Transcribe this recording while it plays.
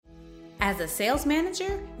As a sales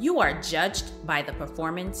manager, you are judged by the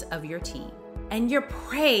performance of your team, and you're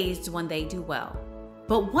praised when they do well.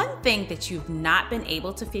 But one thing that you've not been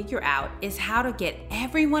able to figure out is how to get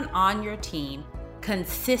everyone on your team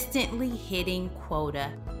consistently hitting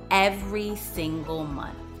quota every single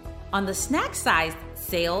month. On the Snack Sized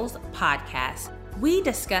Sales podcast, we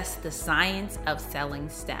discuss the science of selling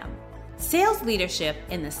STEM. Sales leadership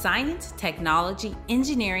in the science, technology,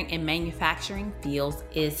 engineering, and manufacturing fields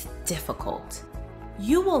is difficult.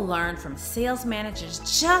 You will learn from sales managers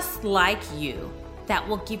just like you that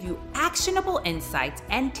will give you actionable insights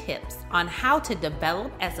and tips on how to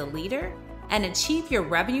develop as a leader and achieve your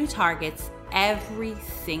revenue targets every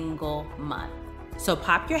single month. So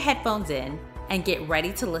pop your headphones in and get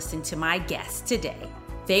ready to listen to my guests today.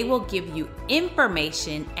 They will give you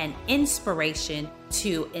information and inspiration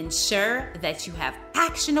to ensure that you have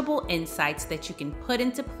actionable insights that you can put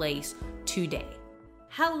into place today.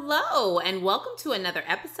 Hello, and welcome to another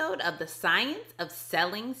episode of the Science of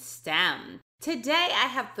Selling STEM. Today, I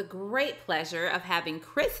have the great pleasure of having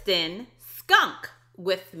Kristin Skunk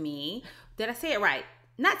with me. Did I say it right?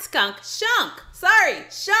 Not skunk, Shunk. Sorry,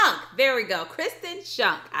 Shunk. There we go. Kristin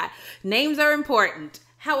Shunk. Names are important.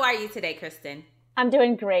 How are you today, Kristin? I'm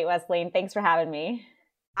doing great, Wesley. Thanks for having me.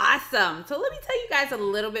 Awesome. So let me tell you guys a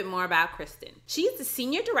little bit more about Kristin. She's the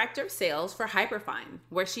Senior Director of Sales for Hyperfine,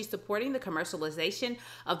 where she's supporting the commercialization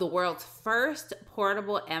of the world's first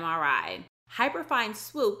portable MRI. Hyperfine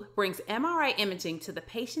Swoop brings MRI imaging to the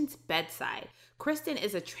patient's bedside. Kristin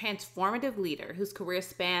is a transformative leader whose career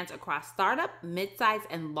spans across startup, mid-size,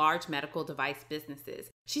 and large medical device businesses.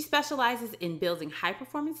 She specializes in building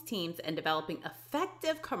high-performance teams and developing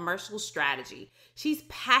effective commercial strategy. She's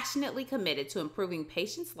passionately committed to improving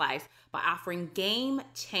patients' lives by offering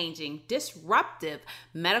game-changing, disruptive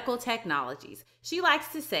medical technologies. She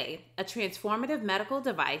likes to say a transformative medical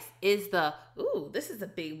device is this is a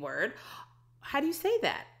big word. How do you say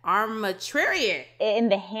that? Armamentarium. In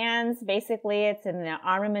the hands, basically, it's in the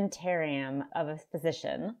armamentarium of a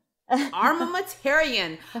physician.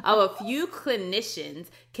 Armamentarium of a few clinicians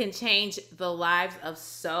can change the lives of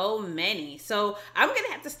so many. So I'm going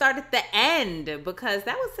to have to start at the end because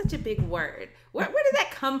that was such a big word. Where did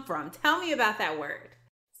that come from? Tell me about that word.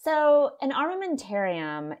 So an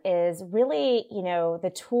armamentarium is really,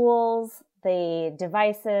 the tools, the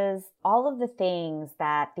devices, all of the things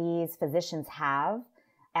that these physicians have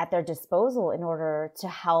at their disposal in order to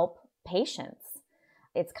help patients.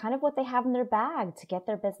 It's kind of what they have in their bag to get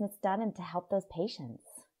their business done and to help those patients.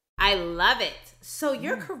 I love it. So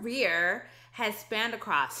your career has spanned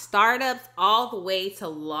across startups all the way to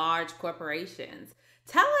large corporations.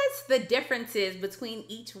 Tell us the differences between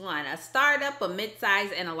each one, a startup, a mid-size,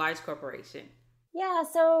 and a large corporation. Yeah,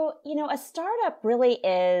 so, a startup really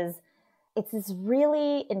it's this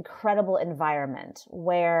really incredible environment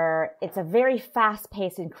where it's a very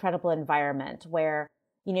fast-paced, incredible environment where,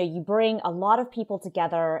 you bring a lot of people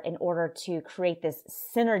together in order to create this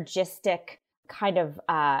synergistic kind of,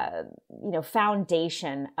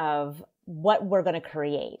 foundation of what we're going to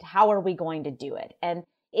create. How are we going to do it? And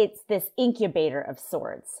it's this incubator of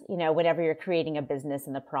sorts, whenever you're creating a business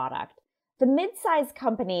and the product. The mid-sized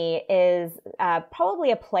company is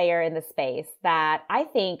probably a player in the space that I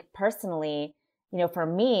think personally, for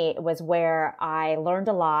me, it was where I learned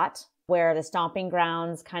a lot, where the stomping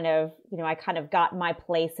grounds I kind of got my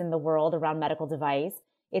place in the world around medical device.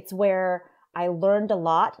 It's where I learned a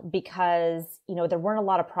lot because, there weren't a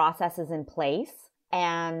lot of processes in place.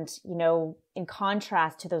 And, in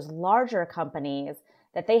contrast to those larger companies,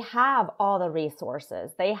 that they have all the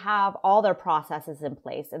resources, they have all their processes in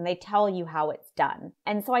place, and they tell you how it's done.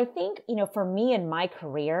 And so I think, for me in my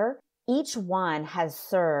career, each one has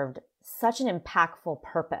served such an impactful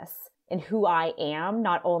purpose in who I am,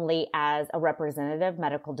 not only as a representative of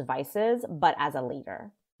medical devices, but as a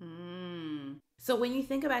leader. So when you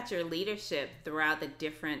think about your leadership throughout the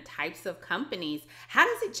different types of companies, how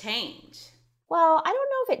does it change? Well, I don't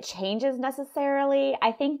know if it changes necessarily.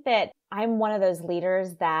 I think that I'm one of those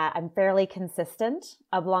leaders that I'm fairly consistent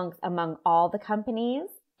among all the companies,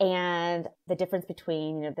 and the difference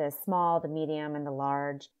between, the small, the medium, and the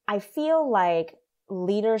large. I feel like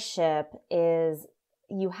leadership is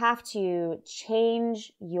you have to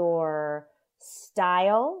change your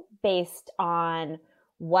style based on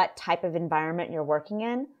what type of environment you're working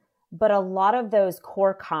in. But a lot of those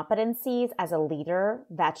core competencies as a leader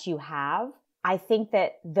that you have, I think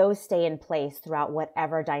that those stay in place throughout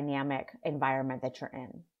whatever dynamic environment that you're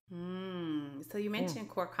in. So you mentioned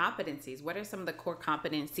core competencies. What are some of the core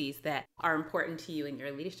competencies that are important to you in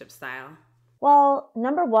your leadership style? Well,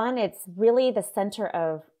 number one, it's really the center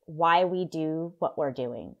of why we do what we're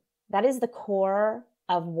doing. That is the core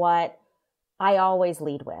of what I always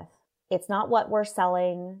lead with. It's not what we're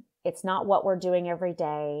selling. It's not what we're doing every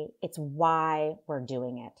day. It's why we're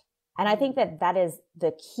doing it. And I think that that is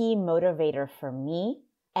the key motivator for me.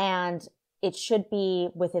 And it should be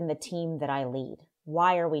within the team that I lead.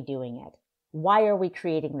 Why are we doing it? Why are we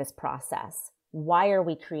creating this process? Why are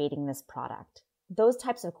we creating this product? Those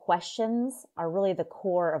types of questions are really the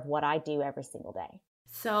core of what I do every single day.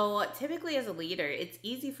 So typically as a leader, it's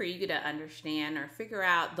easy for you to understand or figure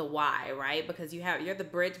out the why, right? Because you're the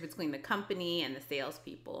bridge between the company and the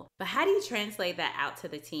salespeople. But how do you translate that out to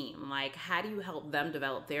the team? Like, how do you help them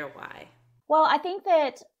develop their why? Well, I think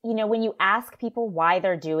that, when you ask people why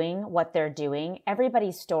they're doing what they're doing,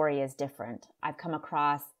 everybody's story is different. I've come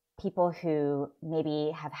across people who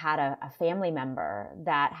maybe have had a family member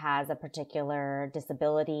that has a particular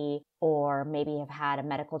disability or maybe have had a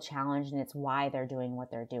medical challenge, and it's why they're doing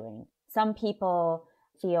what they're doing. Some people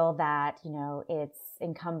feel that, it's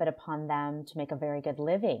incumbent upon them to make a very good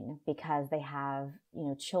living because they have,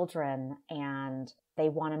 children, and they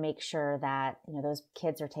want to make sure that, those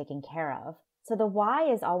kids are taken care of. So the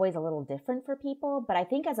why is always a little different for people. But I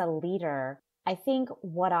think as a leader, I think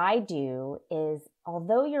what I do is,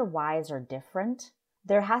 although your whys are different,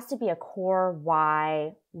 there has to be a core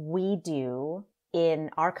why we do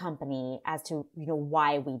in our company as to,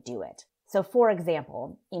 why we do it. So for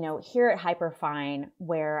example, here at Hyperfine,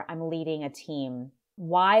 where I'm leading a team,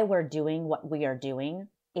 why we're doing what we are doing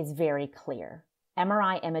is very clear.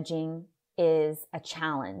 MRI imaging is a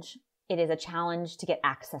challenge. It is a challenge to get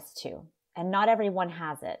access to, and not everyone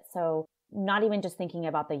has it. So not even just thinking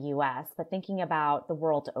about the US, but thinking about the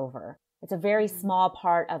world over. It's a very small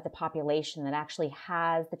part of the population that actually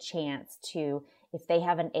has the chance to, if they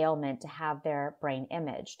have an ailment, to have their brain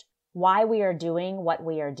imaged. Why we are doing what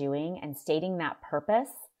we are doing and stating that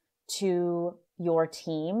purpose to your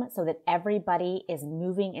team so that everybody is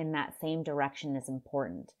moving in that same direction is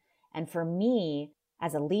important. And for me,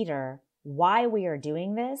 as a leader, why we are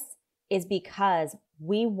doing this is because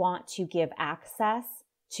we want to give access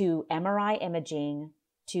to MRI imaging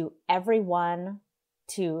to everyone,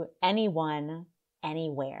 to anyone,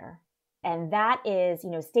 anywhere. And that is,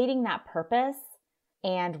 stating that purpose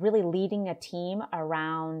and really leading a team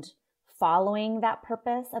around following that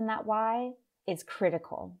purpose and that why is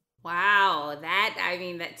critical. Wow. That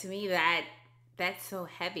to me, that's so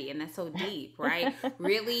heavy and that's so deep, right?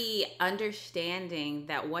 Really understanding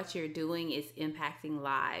that what you're doing is impacting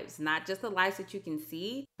lives, not just the lives that you can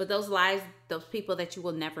see, but those lives, those people that you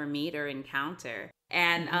will never meet or encounter.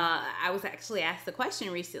 And I was actually asked the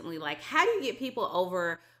question recently, like, how do you get people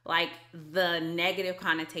over like the negative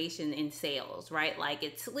connotation in sales, right? Like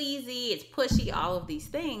it's sleazy, it's pushy, all of these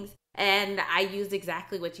things. And I use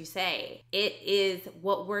exactly what you say. It is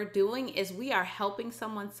what we're doing is we are helping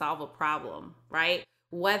someone solve a problem, right?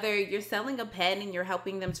 Whether you're selling a pen and you're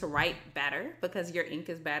helping them to write better because your ink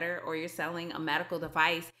is better, or you're selling a medical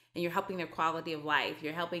device and you're helping their quality of life,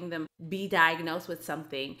 you're helping them be diagnosed with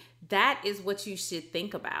something, that is what you should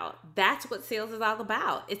think about. That's what sales is all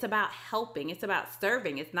about. It's about helping. It's about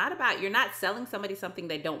serving. It's not about, you're not selling somebody something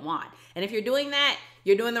they don't want. And if you're doing that,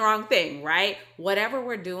 you're doing the wrong thing, right? Whatever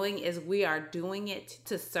we're doing is we are doing it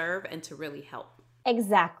to serve and to really help.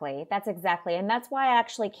 Exactly. That's exactly. And that's why I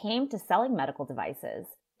actually came to selling medical devices,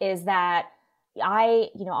 is that I,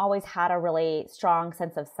 always had a really strong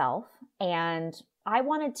sense of self, and I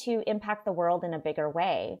wanted to impact the world in a bigger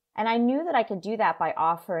way. And I knew that I could do that by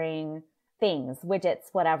offering things, widgets,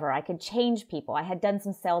 whatever. I could change people. I had done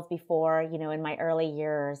some sales before, in my early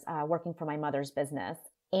years, working for my mother's business,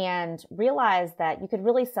 and realized that you could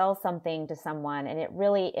really sell something to someone and it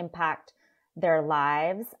really impact their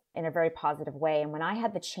lives in a very positive way. And when I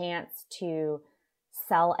had the chance to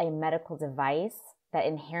sell a medical device that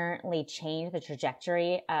inherently changed the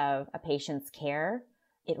trajectory of a patient's care,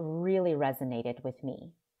 it really resonated with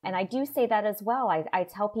me. And I do say that as well. I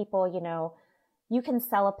tell people, you can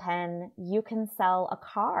sell a pen, you can sell a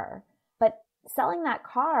car, but selling that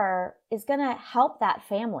car is going to help that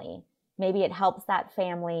family. Maybe it helps that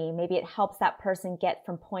family. Maybe it helps that person get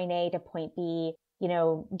from point A to point B,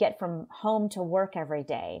 get from home to work every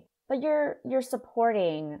day. But you're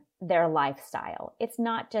supporting their lifestyle. It's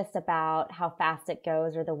not just about how fast it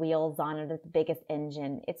goes or the wheels on it or the biggest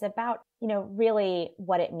engine. It's about, really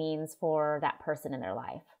what it means for that person in their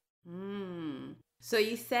life. So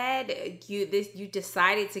you said you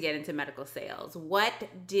decided to get into medical sales. What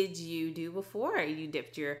did you do before you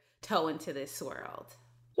dipped your toe into this world?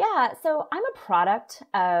 Yeah, so I'm a product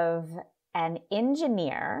of an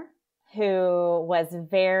engineer who was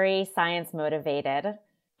very science motivated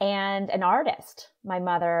and an artist. My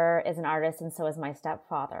mother is an artist, and so is my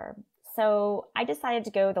stepfather. So I decided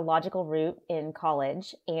to go the logical route in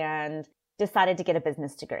college and decided to get a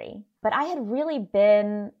business degree. But I had really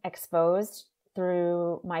been exposed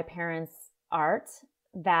through my parents' art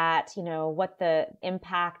that, what the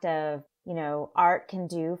impact of, art can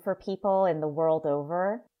do for people in the world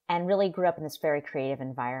over, and really grew up in this very creative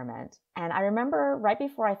environment. And I remember right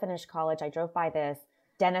before I finished college, I drove by this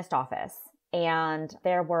dentist office, and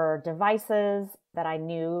there were devices that I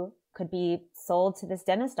knew could be sold to this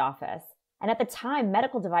dentist office. And at the time,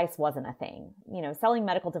 medical device wasn't a thing. Selling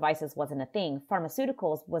medical devices wasn't a thing.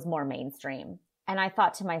 Pharmaceuticals was more mainstream. And I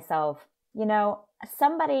thought to myself,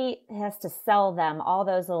 somebody has to sell them all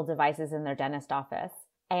those little devices in their dentist office.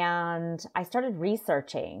 And I started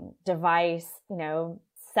researching device,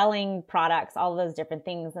 selling products, all those different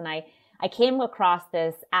things. And I came across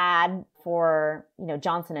this ad for,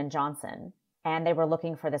 Johnson & Johnson, and they were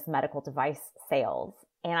looking for this medical device sales.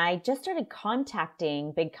 And I just started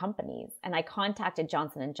contacting big companies, and I contacted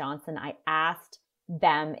Johnson & Johnson. I asked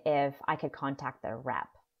them if I could contact their rep.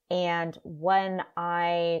 And when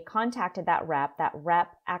I contacted that rep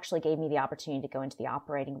actually gave me the opportunity to go into the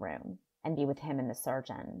operating room and be with him and the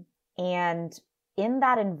surgeon. And in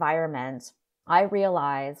that environment, I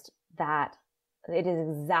realized that it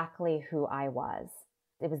is exactly who I was.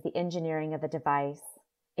 It was the engineering of the device.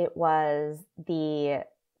 It was the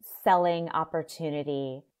selling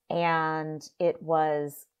opportunity. And it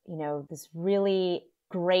was, this really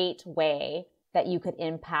great way that you could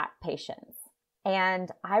impact patients. And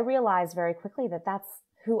I realized very quickly that that's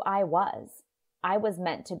who I was. I was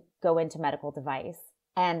meant to go into medical device,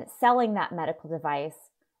 and selling that medical device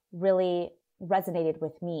really resonated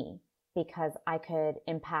with me because I could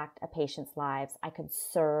impact a patient's lives. I could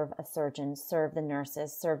serve a surgeon, serve the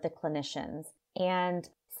nurses, serve the clinicians, and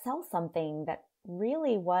sell something that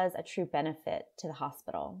really was a true benefit to the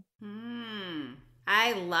hospital.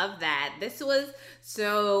 I love that. This was,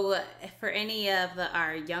 so for any of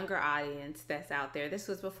our younger audience that's out there, this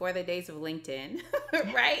was before the days of LinkedIn,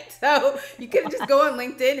 right? So you couldn't just go on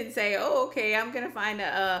LinkedIn and say, oh, okay, I'm going to find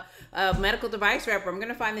a medical device rep, or I'm going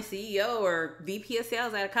to find the CEO or VP of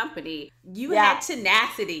sales at a company. You had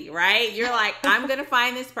tenacity, right? You're like, I'm going to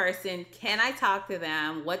find this person. Can I talk to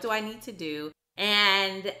them? What do I need to do?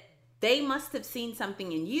 And they must have seen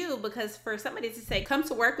something in you, because for somebody to say, come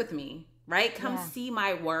to work with me, right? Come see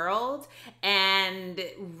my world. And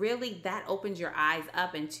really that opens your eyes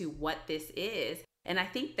up into what this is. And I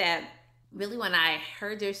think that really when I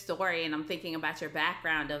heard your story and I'm thinking about your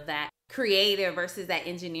background of that creative versus that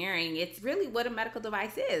engineering, it's really what a medical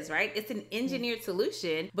device is, right? It's an engineered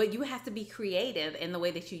solution, but you have to be creative in the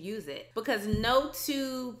way that you use it, because no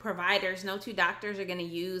two providers, no two doctors are going to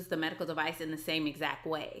use the medical device in the same exact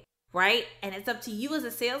way. Right? And it's up to you as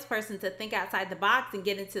a salesperson to think outside the box and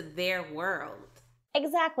get into their world.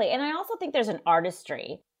 Exactly. And I also think there's an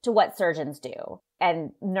artistry to what surgeons do,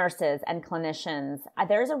 and nurses and clinicians.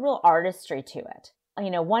 There's a real artistry to it.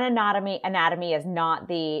 One anatomy is not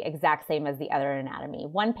the exact same as the other anatomy.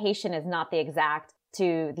 One patient is not the exact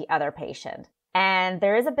to the other patient. And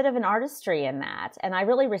there is a bit of an artistry in that. And I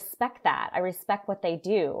really respect that. I respect what they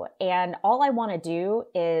do. And all I want to do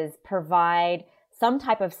is provide some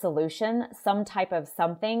type of solution, some type of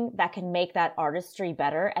something that can make that artistry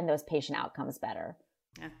better and those patient outcomes better.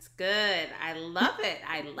 That's good. I love it.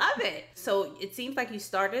 I love it. So it seems like you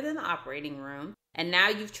started in the operating room and now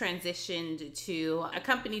you've transitioned to a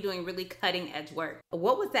company doing really cutting edge work.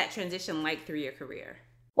 What was that transition like through your career?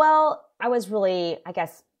 Well, I was really,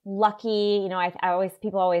 lucky.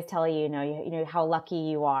 People always tell you, how lucky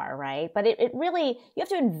you are, right? But it really, you have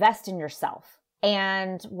to invest in yourself.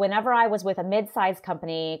 And whenever I was with a mid-sized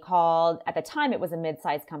company at the time it was a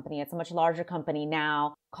mid-sized company, it's a much larger company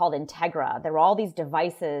now called Integra. There were all these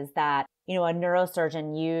devices that, a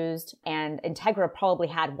neurosurgeon used, and Integra probably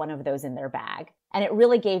had one of those in their bag. And it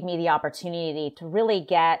really gave me the opportunity to really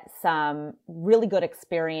get some really good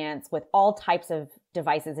experience with all types of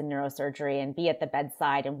devices in neurosurgery and be at the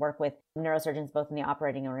bedside and work with neurosurgeons both in the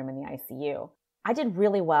operating room and the ICU. I did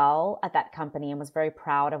really well at that company and was very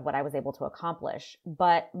proud of what I was able to accomplish.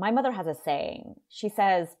 But my mother has a saying. She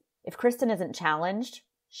says, if Kristin isn't challenged,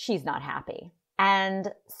 she's not happy.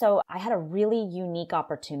 And so I had a really unique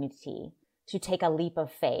opportunity to take a leap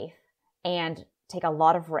of faith and take a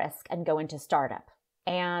lot of risk and go into startup.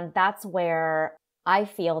 And that's where I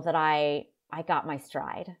feel that I got my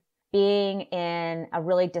stride. Being in a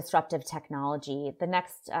really disruptive technology, the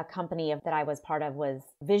next company that I was part of was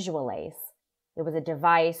Visualace. It was a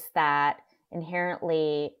device that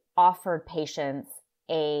inherently offered patients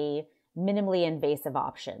a minimally invasive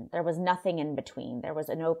option. There was nothing in between. There was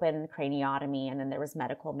an open craniotomy, and then there was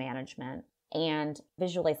medical management. And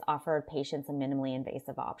Visualase offered patients a minimally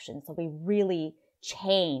invasive option. So we really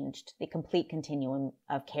changed the complete continuum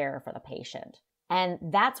of care for the patient. And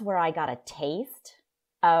that's where I got a taste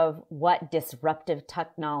of what disruptive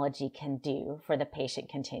technology can do for the patient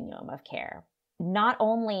continuum of care. Not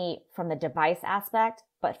only from the device aspect,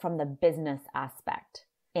 but from the business aspect,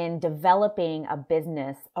 in developing a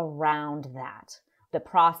business around that. The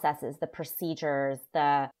processes, the procedures,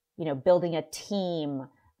 building a team,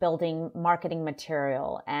 building marketing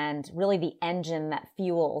material, and really the engine that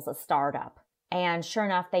fuels a startup. And sure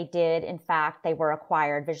enough, they did. In fact, they were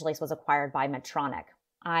acquired. Visualase was acquired by Medtronic.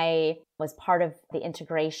 I was part of the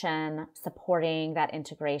integration, supporting that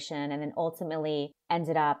integration, and then ultimately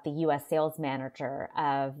ended up the U.S. sales manager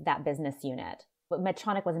of that business unit. But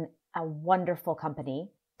Medtronic was a wonderful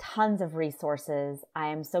company, tons of resources. I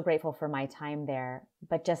am so grateful for my time there.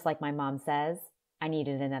 But just like my mom says, I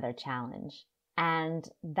needed another challenge. And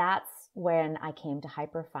that's when I came to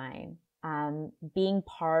Hyperfine. Being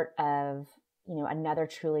part of another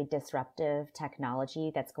truly disruptive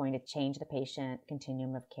technology that's going to change the patient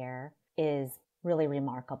continuum of care is really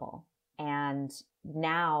remarkable. And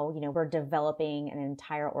now, we're developing an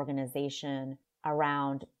entire organization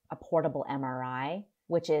around a portable MRI,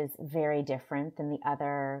 which is very different than the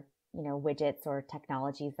other, widgets or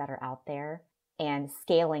technologies that are out there. And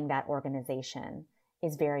scaling that organization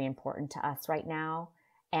is very important to us right now,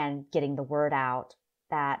 and getting the word out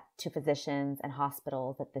that to physicians and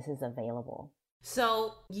hospitals that this is available.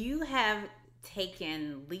 So you have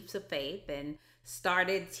taken leaps of faith and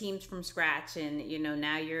started teams from scratch, and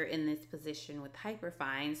now you're in this position with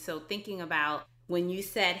Hyperfine. So thinking about when you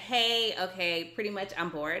said, hey, okay, pretty much I'm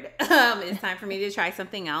bored, it's time for me to try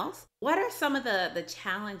something else. What are some of the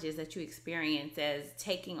challenges that you experience as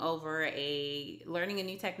taking over learning a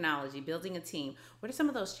new technology, building a team? What are some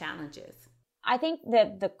of those challenges? I think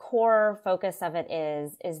that the core focus of it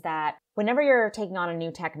is that whenever you're taking on a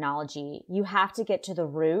new technology, you have to get to the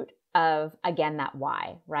root of, again, that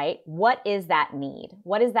why, right? What is that need?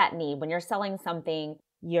 What is that need? When you're selling something,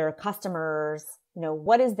 your customers,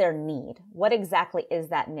 what is their need? What exactly is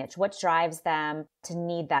that niche? What drives them to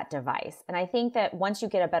need that device? And I think that once you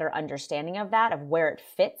get a better understanding of that, of where it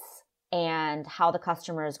fits and how the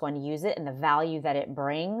customer is going to use it and the value that it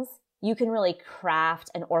brings, you can really craft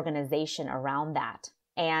an organization around that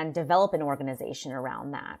and develop an organization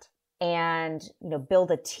around that and, build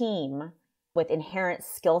a team with inherent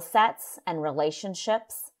skill sets and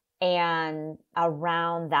relationships and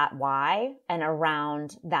around that why and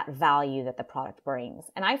around that value that the product brings.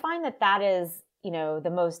 And I find that is,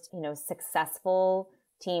 the most, successful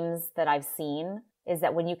teams that I've seen is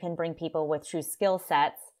that when you can bring people with true skill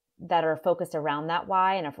sets that are focused around that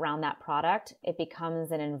why and around that product, it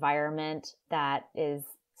becomes an environment that is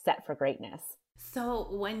set for greatness. So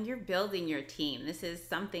when you're building your team, this is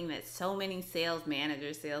something that so many sales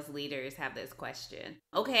managers, sales leaders have this question.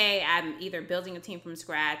 Okay, I'm either building a team from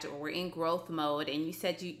scratch or we're in growth mode, and you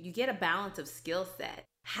said you get a balance of skill set.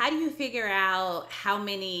 How do you figure out how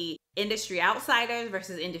many industry outsiders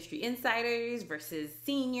versus industry insiders versus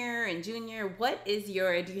senior and junior?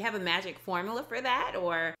 Do you have a magic formula for that,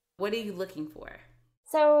 or what are you looking for?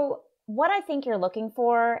 So what I think you're looking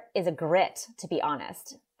for is a grit, to be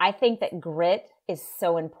honest. I think that grit is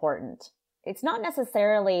so important. It's not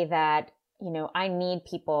necessarily that, I need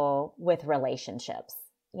people with relationships.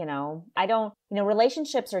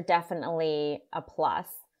 Relationships are definitely a plus,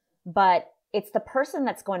 but it's the person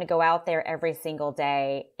that's going to go out there every single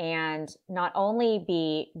day and not only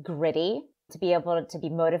be gritty, to be able to be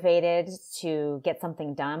motivated to get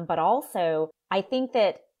something done, but also I think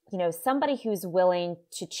that somebody who's willing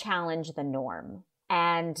to challenge the norm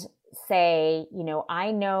and say,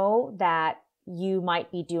 I know that you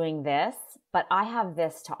might be doing this, but I have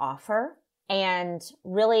this to offer. And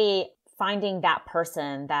really finding that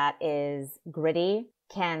person that is gritty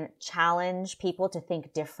can challenge people to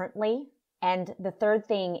think differently. And the third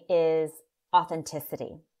thing is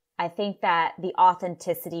authenticity. I think that the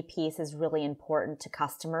authenticity piece is really important to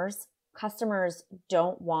customers. Customers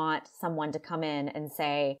don't want someone to come in and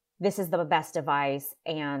say, this is the best device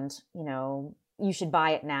and, you should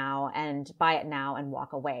buy it now and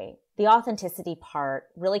walk away. The authenticity part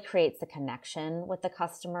really creates a connection with the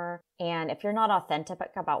customer. And if you're not authentic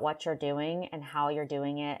about what you're doing and how you're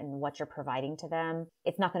doing it and what you're providing to them,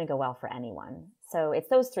 it's not going to go well for anyone. So it's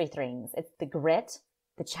those three things. It's the grit,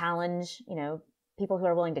 the challenge, people who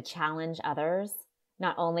are willing to challenge others,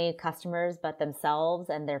 not only customers, but themselves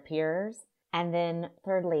and their peers. And then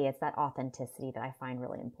thirdly, it's that authenticity that I find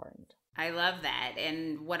really important. I love that.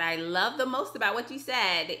 And what I love the most about what you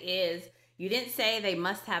said is you didn't say they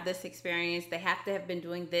must have this experience, they have to have been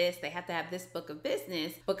doing this, they have to have this book of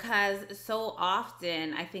business, because so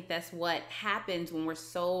often I think that's what happens when we're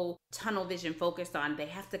so tunnel vision focused on they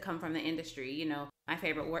have to come from the industry. You know, my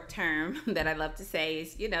favorite word term that I love to say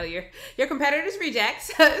is, you know, your competitors'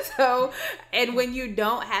 rejects. So, and when you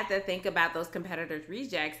don't have to think about those competitors'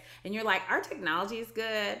 rejects and you're like, our technology is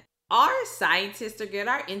good, our scientists are good.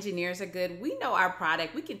 Our engineers are good. We know our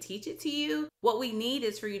product. We can teach it to you. What we need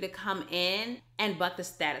is for you to come in and buck the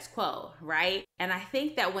status quo, right? And I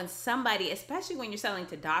think that when somebody, especially when you're selling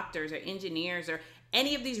to doctors or engineers or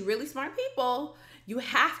any of these really smart people, you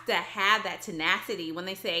have to have that tenacity when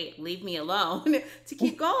they say, leave me alone, to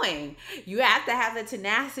keep going. You have to have the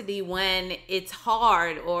tenacity when it's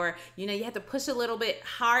hard, or, you know, you have to push a little bit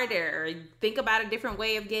harder, or think about a different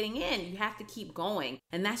way of getting in. You have to keep going.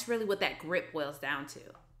 And that's really what that grit boils down to.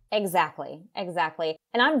 Exactly.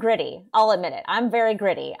 And I'm gritty. I'll admit it. I'm very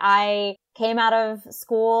gritty. I came out of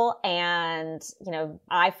school and, you know,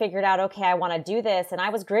 I figured out, okay, I want to do this. And I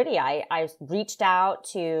was gritty. I reached out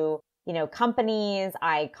to, you know, companies.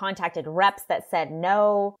 I contacted reps that said,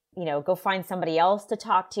 no, you know, go find somebody else to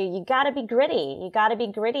talk to. You got to be gritty. You got to be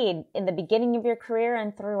gritty in the beginning of your career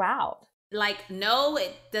and throughout. Like, no,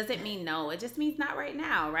 it doesn't mean no. It just means not right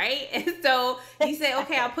now, right? And so you say,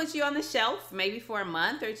 okay, I'll put you on the shelf maybe for a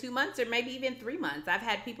month or 2 months or maybe even 3 months. I've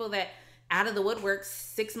had people that out of the woodwork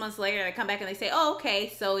 6 months later, they come back and they say, oh,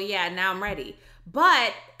 okay, so yeah, now I'm ready.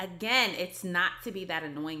 But again, it's not to be that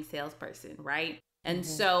annoying salesperson, right? And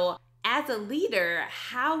so as a leader,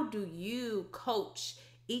 how do you coach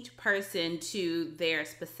each person to their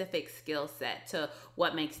specific skill set, to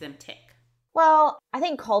what makes them tick? Well, I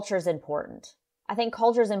think culture is important. I think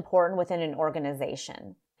culture is important within an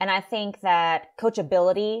organization. And I think that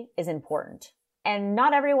coachability is important. And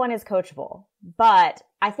not everyone is coachable. But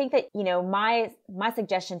I think that, you know, my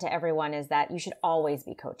suggestion to everyone is that you should always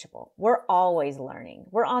be coachable. We're always learning.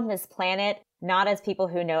 We're on this planet not as people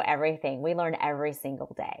who know everything. We learn every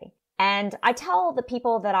single day. And I tell the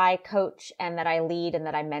people that I coach and that I lead and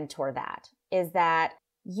that I mentor that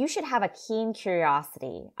you should have a keen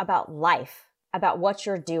curiosity about life, about what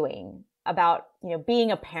you're doing, about, you know,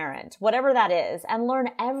 being a parent, whatever that is, and learn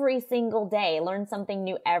every single day, learn something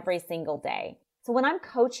new every single day. So when I'm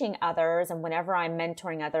coaching others and whenever I'm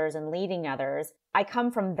mentoring others and leading others, I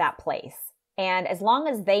come from that place. And as long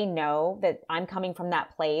as they know that I'm coming from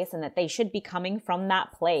that place and that they should be coming from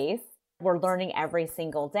that place, we're learning every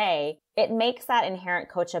single day, it makes that inherent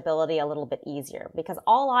coachability a little bit easier, because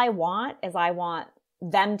all I want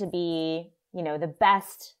them to be, you know, the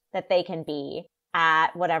best that they can be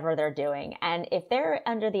at whatever they're doing. And if they're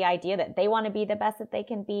under the idea that they want to be the best that they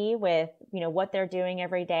can be with, you know, what they're doing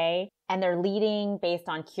every day, and they're leading based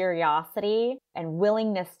on curiosity and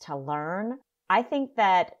willingness to learn, I think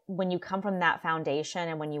that when you come from that foundation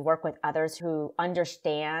and when you work with others who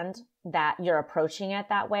understand that you're approaching it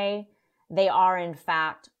that way, they are in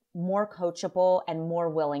fact more coachable and more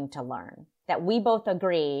willing to learn. That we both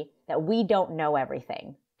agree that we don't know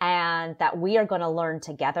everything and that we are going to learn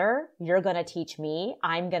together. You're going to teach me.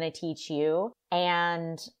 I'm going to teach you.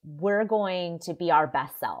 And we're going to be our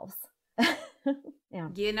best selves. Yeah.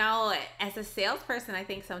 You know, as a salesperson, I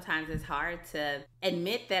think sometimes it's hard to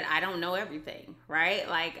admit that I don't know everything, right?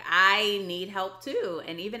 Like, I need help too.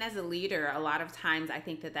 And even as a leader, a lot of times I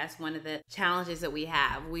think that that's one of the challenges that we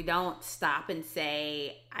have. We don't stop and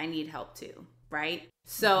say, I need help too, right?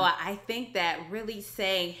 So I think that really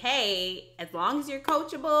saying, hey, as long as you're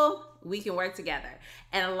coachable, we can work together.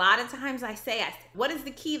 And a lot of times I say, what is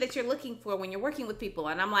the key that you're looking for when you're working with people?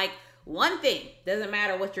 And I'm like, one thing, doesn't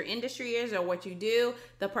matter what your industry is or what you do,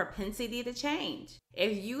 the propensity to change.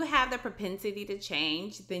 If you have the propensity to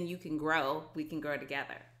change, then you can grow. We can grow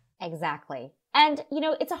together. Exactly. And, you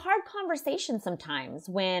know, it's a hard conversation sometimes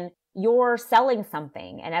when you're selling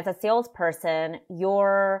something. And as a salesperson,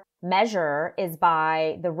 your measure is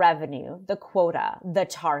by the revenue, the quota, the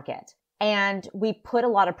target. And we put a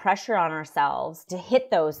lot of pressure on ourselves to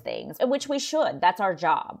hit those things, which we should. That's our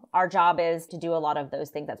job. Our job is to do a lot of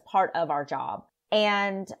those things. That's part of our job.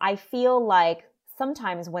 And I feel like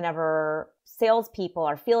sometimes whenever salespeople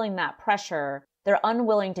are feeling that pressure, they're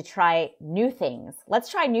unwilling to try new things. Let's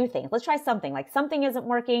try new things. Let's try something. Like, something isn't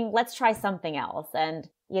working. Let's try something else. And,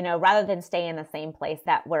 you know, rather than stay in the same place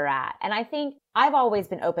that we're at. And I think I've always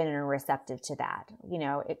been open and receptive to that. You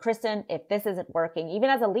know, Kristin, if this isn't working, even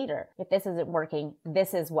as a leader, if this isn't working,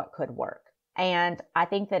 this is what could work. And I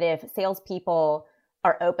think that if salespeople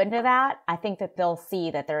are open to that, I think that they'll see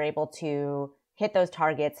that they're able to hit those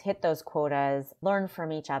targets, hit those quotas, learn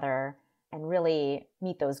from each other, and really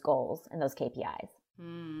meet those goals and those KPIs.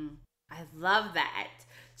 I love that.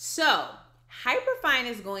 So Hyperfine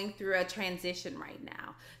is going through a transition right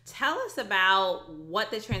now. Tell us about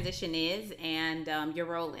what the transition is and your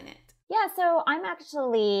role in it. Yeah, so I'm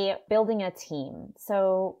actually building a team.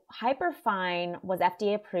 So Hyperfine was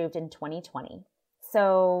FDA approved in 2020.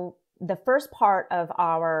 So the first part of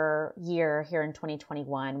our year here in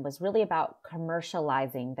 2021 was really about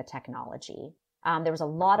commercializing the technology. There was a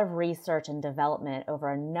lot of research and development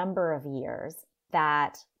over a number of years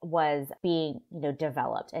that was being,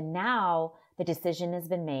 developed. And now the decision has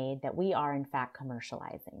been made that we are in fact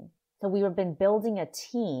commercializing. So we have been building a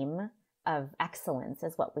team of excellence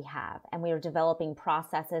is what we have. And we are developing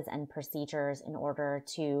processes and procedures in order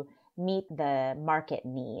to meet the market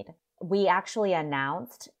need. We actually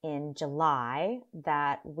announced in July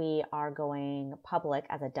that we are going public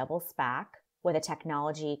as a double SPAC with a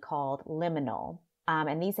technology called Liminal.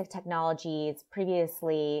 And these technologies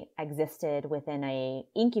previously existed within a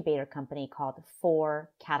incubator company called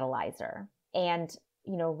 4Catalyzer. And,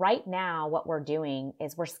 right now what we're doing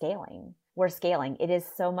is we're scaling. It is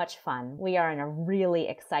so much fun. We are in a really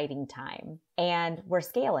exciting time and we're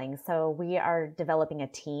scaling. So we are developing a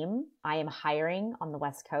team. I am hiring on the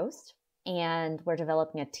West Coast and we're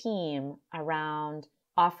developing a team around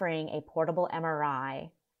offering a portable MRI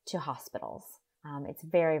to hospitals. It's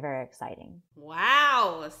very, very exciting.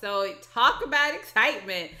 Wow. So talk about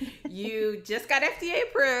excitement. You just got FDA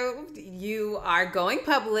approved. You are going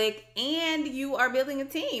public and you are building a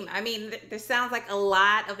team. I mean, there sounds like a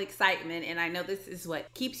lot of excitement. And I know this is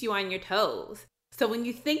what keeps you on your toes. So when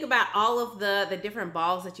you think about all of the different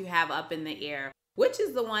balls that you have up in the air, which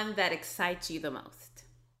is the one that excites you the most?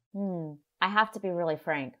 I have to be really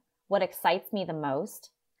frank. What excites me the most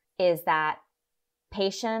is that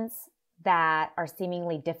patients that are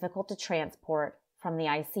seemingly difficult to transport from the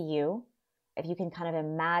ICU. If you can kind of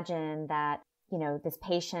imagine that, this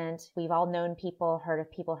patient, we've all known people, heard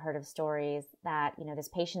of stories that, this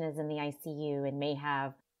patient is in the ICU and may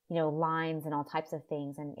have, lines and all types of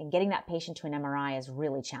things. And getting that patient to an MRI is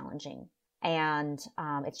really challenging. And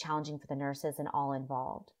it's challenging for the nurses and all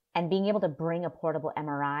involved. And being able to bring a portable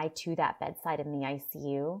MRI to that bedside in the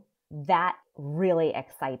ICU, that really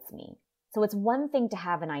excites me. So it's one thing to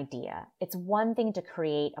have an idea. It's one thing to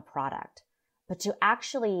create a product, but to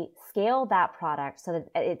actually scale that product so that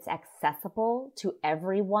it's accessible to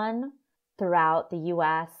everyone throughout the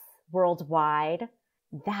US, worldwide,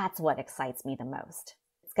 that's what excites me the most.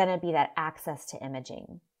 It's going to be that access to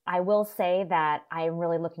imaging. I will say that I'm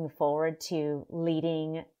really looking forward to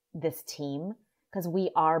leading this team because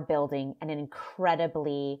we are building an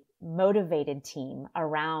incredibly motivated team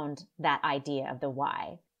around that idea of the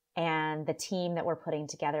why. And the team that we're putting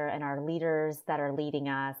together and our leaders that are leading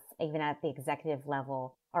us, even at the executive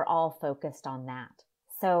level, are all focused on that.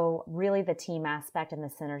 So really the team aspect and the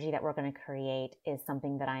synergy that we're going to create is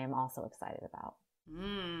something that I am also excited about.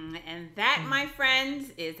 And that, my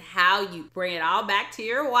friends, is how you bring it all back to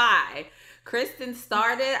your why. Kristin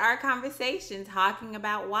started our conversation talking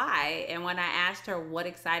about why. And when I asked her what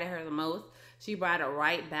excited her the most, she brought it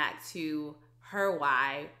right back to her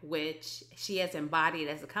why, which she has embodied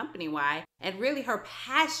as a company why, and really her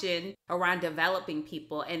passion around developing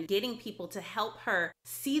people and getting people to help her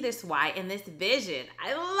see this why and this vision.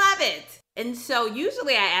 I love it. And so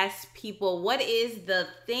usually I ask people, what is the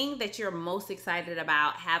thing that you're most excited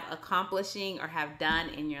about have accomplishing or have done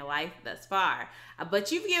in your life thus far?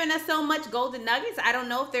 But you've given us so much golden nuggets. I don't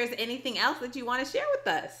know if there's anything else that you want to share with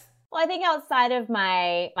us. Well, I think outside of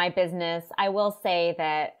my business, I will say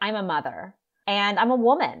that I'm a mother. And I'm a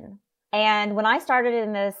woman. And when I started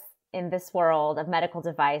in this world of medical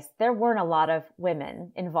device, there weren't a lot of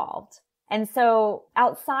women involved. And so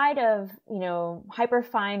outside of,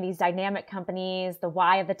 Hyperfine, these dynamic companies, the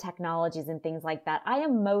why of the technologies and things like that, I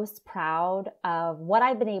am most proud of what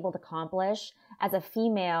I've been able to accomplish as a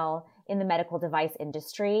female in the medical device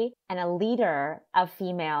industry and a leader of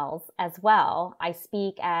females as well. I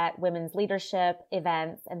speak at women's leadership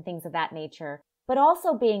events and things of that nature, but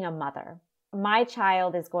also being a mother. My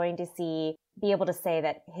child is going to be able to say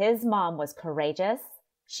that his mom was courageous,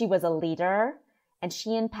 she was a leader, and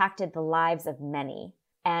she impacted the lives of many.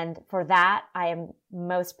 And for that, I am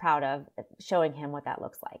most proud of showing him what that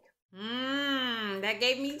looks like. That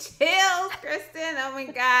gave me chills, Kristin. Oh my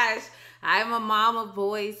gosh. I'm a mom of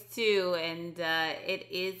boys too, and it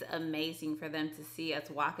is amazing for them to see us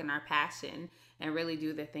walk in our passion and really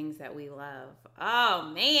do the things that we love.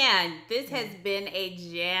 Oh man, this has been a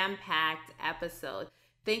jam-packed episode.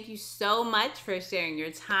 Thank you so much for sharing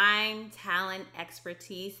your time, talent,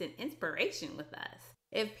 expertise, and inspiration with us.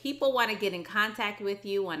 If people want to get in contact with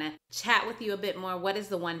you, want to chat with you a bit more, what is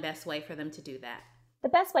the one best way for them to do that? The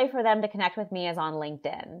best way for them to connect with me is on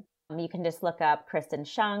LinkedIn. You can just look up Kristin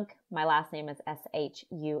Shunk. My last name is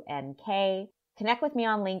Shunk. Connect with me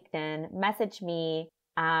on LinkedIn, message me,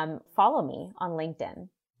 follow me on LinkedIn.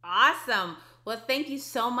 Awesome. Well, thank you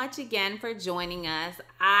so much again for joining us.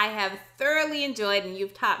 I have thoroughly enjoyed, and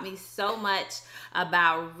you've taught me so much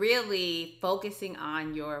about really focusing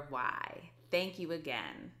on your why. Thank you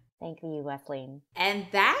again. Thank you, Wesleyan. And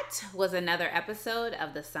that was another episode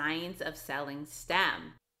of The Science of Selling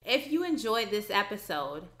STEM. If you enjoyed this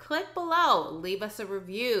episode, click below, leave us a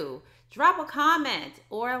review, drop a comment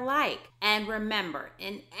or a like. And remember,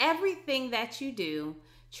 in everything that you do,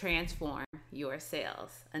 transform your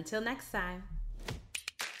sales. Until next time.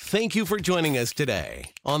 Thank you for joining us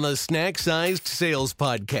today on the Snack Sized Sales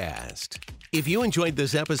Podcast. If you enjoyed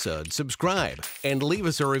this episode, subscribe and leave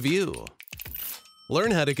us a review.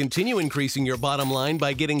 Learn how to continue increasing your bottom line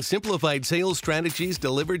by getting simplified sales strategies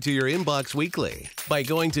delivered to your inbox weekly by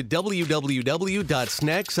going to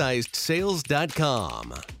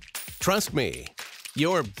www.snacksizedSales.com. Trust me,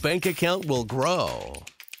 your bank account will grow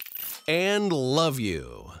and love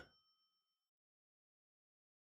you.